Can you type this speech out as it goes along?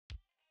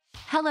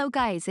Hello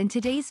guys, in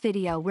today's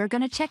video we're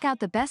gonna check out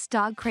the best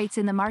dog crates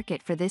in the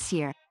market for this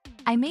year.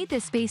 I made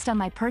this based on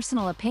my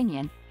personal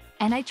opinion,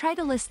 and I try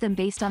to list them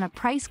based on a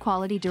price,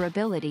 quality,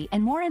 durability,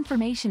 and more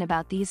information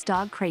about these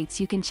dog crates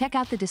you can check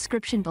out the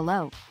description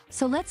below.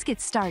 So let's get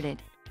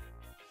started.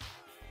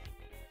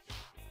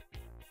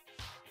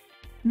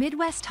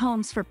 Midwest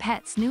Homes for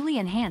Pets newly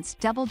enhanced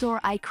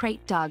double-door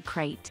iCrate dog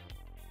crate.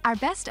 Our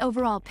best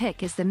overall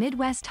pick is the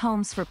Midwest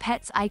Homes for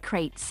Pets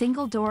iCrate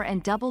single-door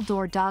and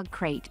double-door dog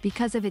crate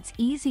because of its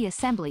easy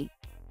assembly,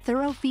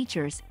 thorough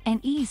features,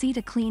 and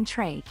easy-to-clean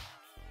tray.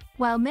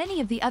 While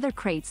many of the other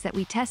crates that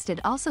we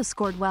tested also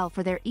scored well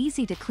for their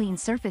easy-to-clean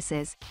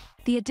surfaces,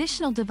 the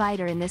additional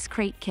divider in this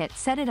crate kit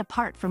set it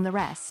apart from the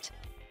rest.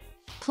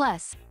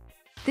 Plus,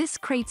 this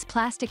crate's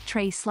plastic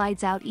tray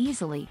slides out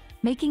easily,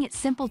 making it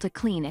simple to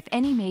clean if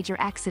any major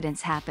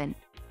accidents happen.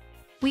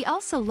 We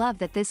also love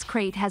that this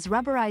crate has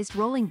rubberized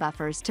rolling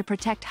buffers to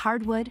protect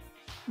hardwood,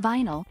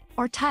 vinyl,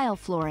 or tile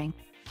flooring.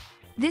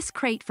 This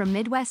crate from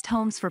Midwest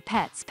Homes for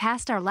Pets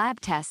passed our lab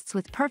tests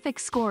with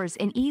perfect scores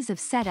in ease of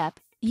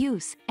setup,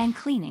 use, and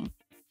cleaning.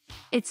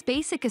 Its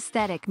basic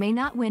aesthetic may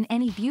not win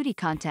any beauty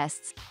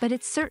contests, but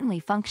it's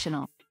certainly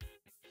functional.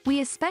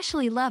 We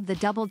especially love the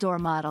double-door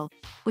model,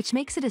 which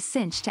makes it a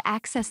cinch to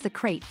access the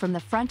crate from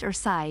the front or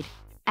side,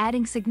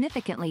 adding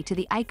significantly to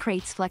the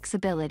iCrate's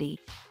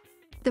flexibility.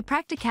 The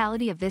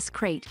practicality of this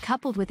crate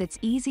coupled with its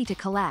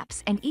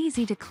easy-to-collapse and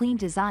easy-to-clean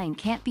design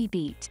can't be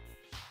beat.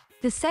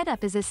 The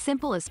setup is as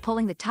simple as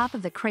pulling the top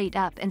of the crate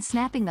up and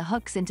snapping the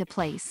hooks into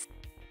place.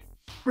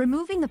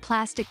 Removing the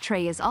plastic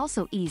tray is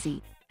also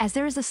easy, as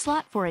there is a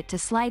slot for it to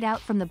slide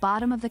out from the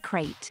bottom of the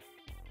crate.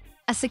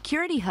 A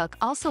security hook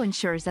also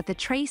ensures that the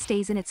tray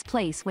stays in its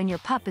place when your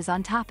pup is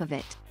on top of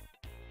it.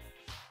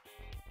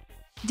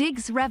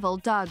 Diggs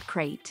Revol Dog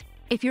Crate.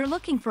 If you're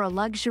looking for a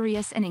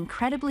luxurious and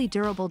incredibly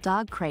durable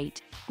dog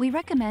crate, we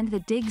recommend the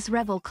Diggs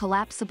Revol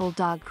Collapsible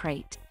Dog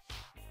Crate.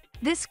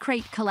 This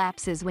crate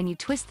collapses when you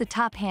twist the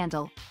top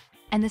handle,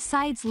 and the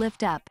sides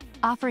lift up,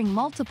 offering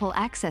multiple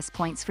access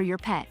points for your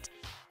pet.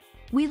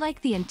 We like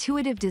the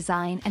intuitive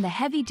design, and the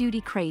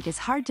heavy-duty crate is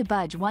hard to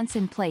budge once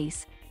in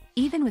place,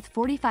 even with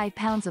 45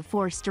 pounds of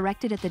force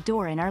directed at the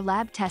door in our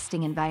lab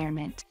testing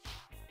environment.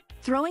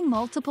 Throwing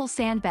multiple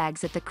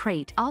sandbags at the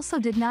crate also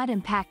did not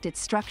impact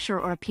its structure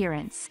or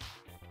appearance.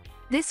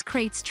 This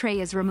crate's tray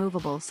is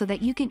removable so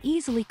that you can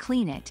easily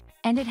clean it,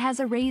 and it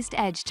has a raised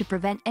edge to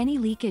prevent any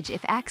leakage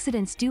if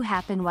accidents do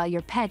happen while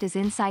your pet is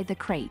inside the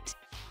crate.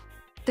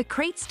 The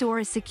crate's door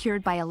is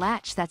secured by a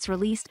latch that's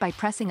released by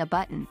pressing a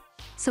button,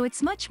 so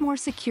it's much more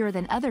secure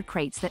than other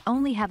crates that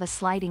only have a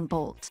sliding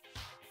bolt.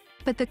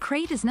 But the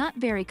crate is not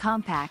very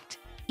compact,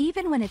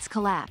 even when it's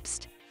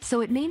collapsed,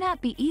 so it may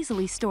not be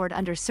easily stored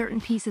under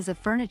certain pieces of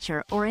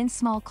furniture or in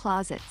small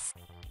closets.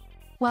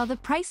 While the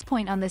price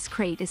point on this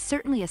crate is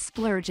certainly a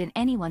splurge in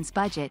anyone's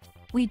budget,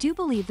 we do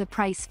believe the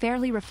price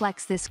fairly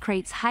reflects this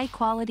crate's high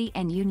quality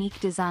and unique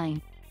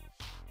design.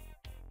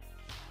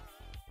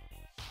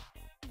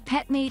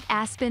 Petmate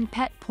ASPEN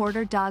Pet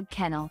Porter Dog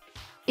Kennel.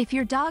 If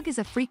your dog is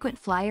a frequent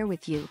flyer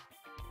with you,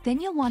 then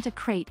you'll want a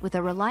crate with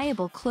a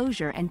reliable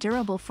closure and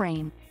durable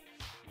frame.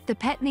 The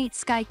Petmate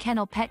Sky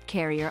Kennel Pet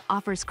Carrier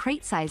offers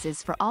crate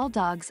sizes for all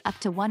dogs up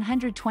to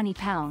 120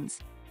 pounds.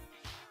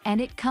 And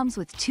it comes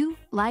with 2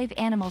 live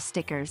animal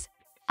stickers,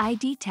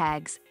 ID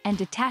tags, and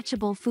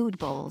detachable food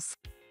bowls.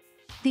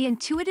 The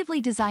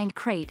intuitively designed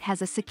crate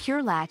has a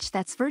secure latch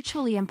that's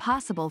virtually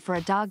impossible for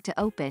a dog to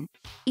open,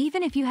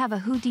 even if you have a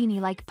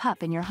Houdini-like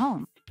pup in your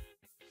home.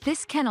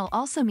 This kennel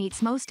also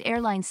meets most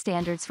airline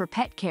standards for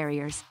pet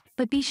carriers,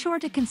 but be sure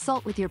to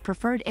consult with your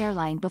preferred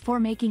airline before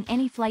making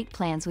any flight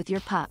plans with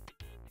your pup.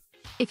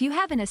 If you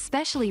have an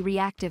especially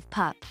reactive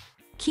pup,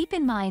 keep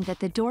in mind that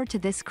the door to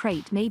this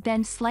crate may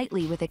bend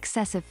slightly with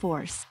excessive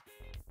force.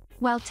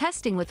 While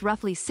testing with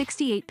roughly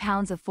 68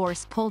 pounds of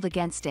force pulled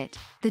against it,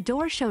 the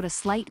door showed a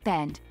slight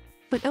bend,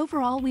 but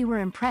overall we were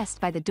impressed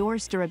by the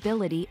door's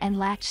durability and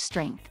latch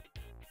strength.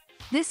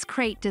 This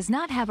crate does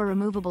not have a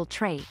removable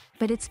tray,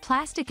 but its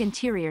plastic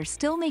interior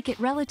still make it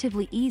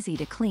relatively easy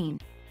to clean,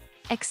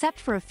 except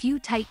for a few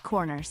tight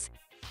corners.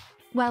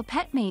 While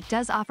Petmate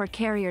does offer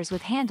carriers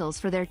with handles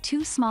for their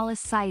 2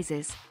 smallest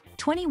sizes,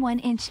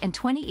 21-inch and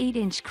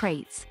 28-inch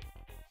crates,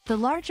 the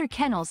larger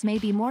kennels may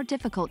be more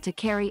difficult to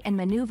carry and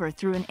maneuver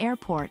through an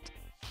airport,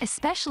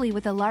 especially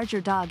with a larger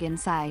dog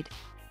inside.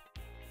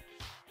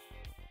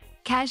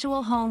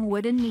 Casual Home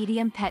Wooden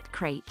Medium Pet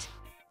Crate.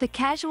 The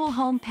Casual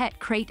Home Pet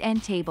Crate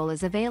end table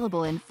is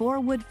available in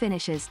 4 wood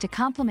finishes to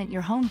complement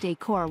your home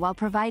decor while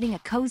providing a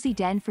cozy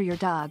den for your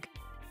dog.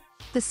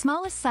 The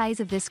smallest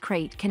size of this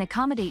crate can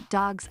accommodate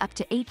dogs up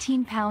to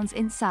 18 pounds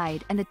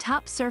inside, and the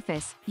top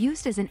surface,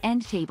 used as an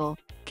end table,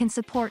 can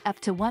support up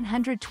to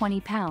 120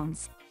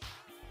 pounds.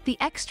 The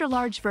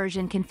extra-large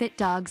version can fit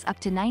dogs up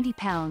to 90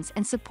 pounds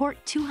and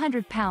support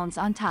 200 pounds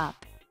on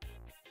top.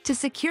 To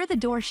secure the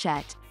door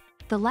shut,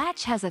 the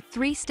latch has a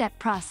 3-step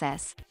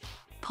process: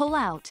 pull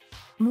out,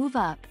 move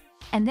up,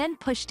 and then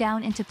push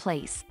down into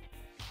place.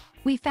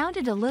 We found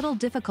it a little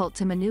difficult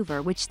to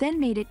maneuver, which then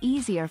made it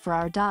easier for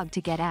our dog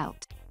to get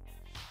out.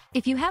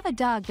 If you have a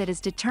dog that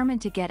is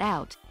determined to get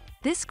out,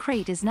 this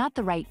crate is not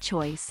the right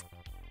choice.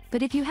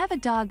 But if you have a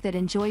dog that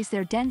enjoys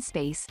their den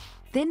space,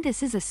 then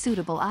this is a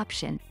suitable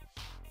option.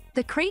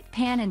 The crate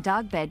pan and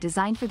dog bed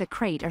designed for the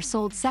crate are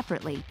sold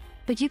separately,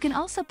 but you can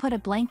also put a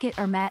blanket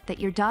or mat that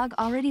your dog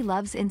already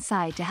loves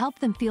inside to help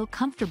them feel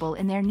comfortable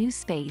in their new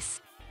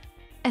space.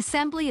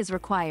 Assembly is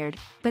required,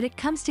 but it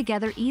comes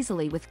together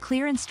easily with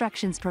clear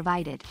instructions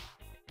provided.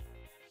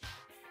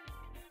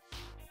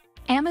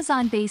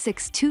 Amazon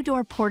Basics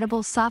 2-door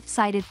portable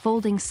soft-sided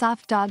folding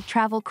soft dog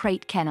travel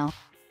crate kennel.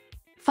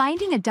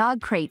 Finding a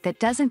dog crate that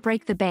doesn't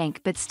break the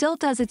bank but still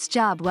does its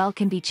job well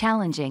can be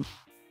challenging,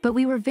 but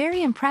we were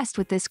very impressed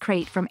with this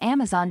crate from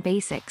Amazon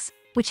Basics,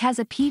 which has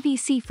a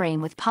PVC frame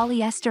with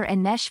polyester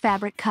and mesh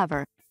fabric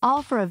cover,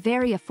 all for a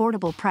very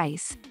affordable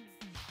price.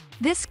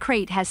 This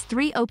crate has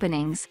 3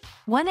 openings,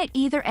 one at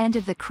either end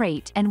of the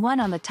crate and one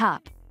on the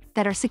top,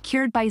 that are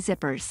secured by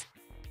zippers.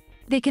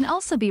 They can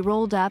also be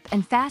rolled up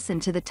and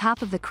fastened to the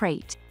top of the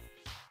crate.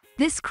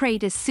 This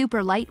crate is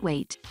super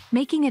lightweight,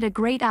 making it a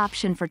great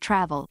option for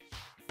travel,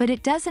 but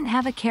it doesn't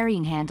have a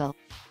carrying handle.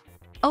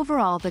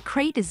 Overall, the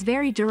crate is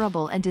very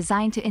durable and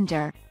designed to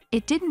endure.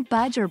 It didn't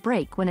budge or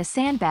break when a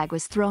sandbag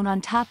was thrown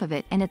on top of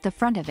it and at the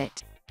front of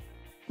it.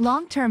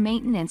 Long-term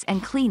maintenance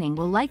and cleaning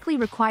will likely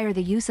require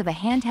the use of a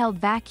handheld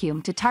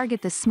vacuum to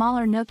target the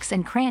smaller nooks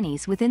and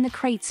crannies within the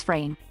crate's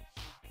frame.